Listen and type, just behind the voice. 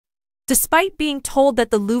Despite being told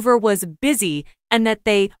that the Louvre was busy and that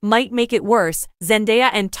they might make it worse, Zendaya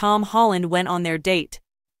and Tom Holland went on their date.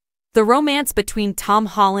 The romance between Tom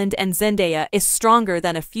Holland and Zendaya is stronger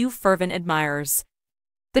than a few fervent admirers.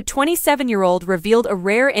 The 27-year-old revealed a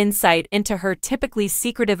rare insight into her typically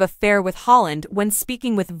secretive affair with Holland when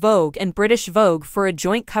speaking with Vogue and British Vogue for a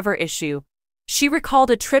joint cover issue. She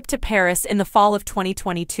recalled a trip to Paris in the fall of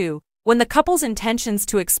 2022, when the couple's intentions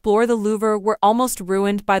to explore the Louvre were almost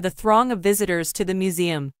ruined by the throng of visitors to the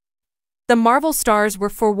museum. The Marvel stars were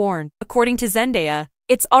forewarned. According to Zendaya,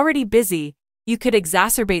 "It's already busy. You could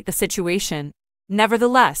exacerbate the situation."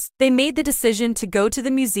 Nevertheless, they made the decision to go to the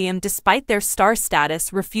museum despite their star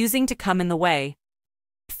status refusing to come in the way.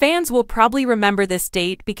 Fans will probably remember this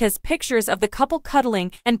date because pictures of the couple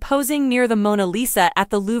cuddling and posing near the Mona Lisa at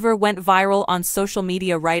the Louvre went viral on social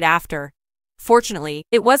media right after. Fortunately,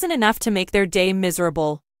 it wasn't enough to make their day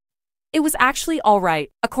miserable. It was actually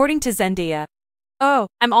alright, according to Zendaya. "Oh,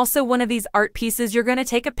 I'm also one of these art pieces you're gonna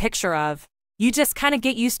take a picture of. You just kinda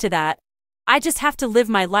get used to that. I just have to live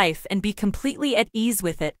my life and be completely at ease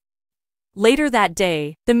with it." Later that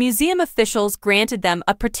day, the museum officials granted them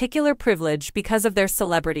a particular privilege because of their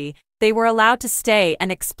celebrity. They were allowed to stay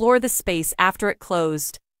and explore the space after it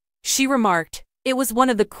closed. She remarked, "It was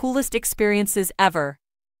one of the coolest experiences ever.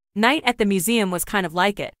 Night at the museum was kind of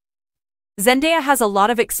like it." Zendaya has a lot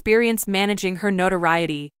of experience managing her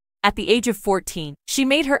notoriety. At the age of 14, she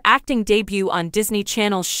made her acting debut on Disney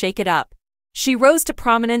Channel's Shake It Up. She rose to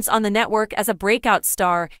prominence on the network as a breakout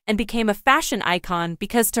star and became a fashion icon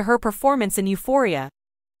because to her performance in Euphoria.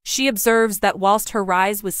 She observes that whilst her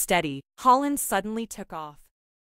rise was steady, Holland suddenly took off.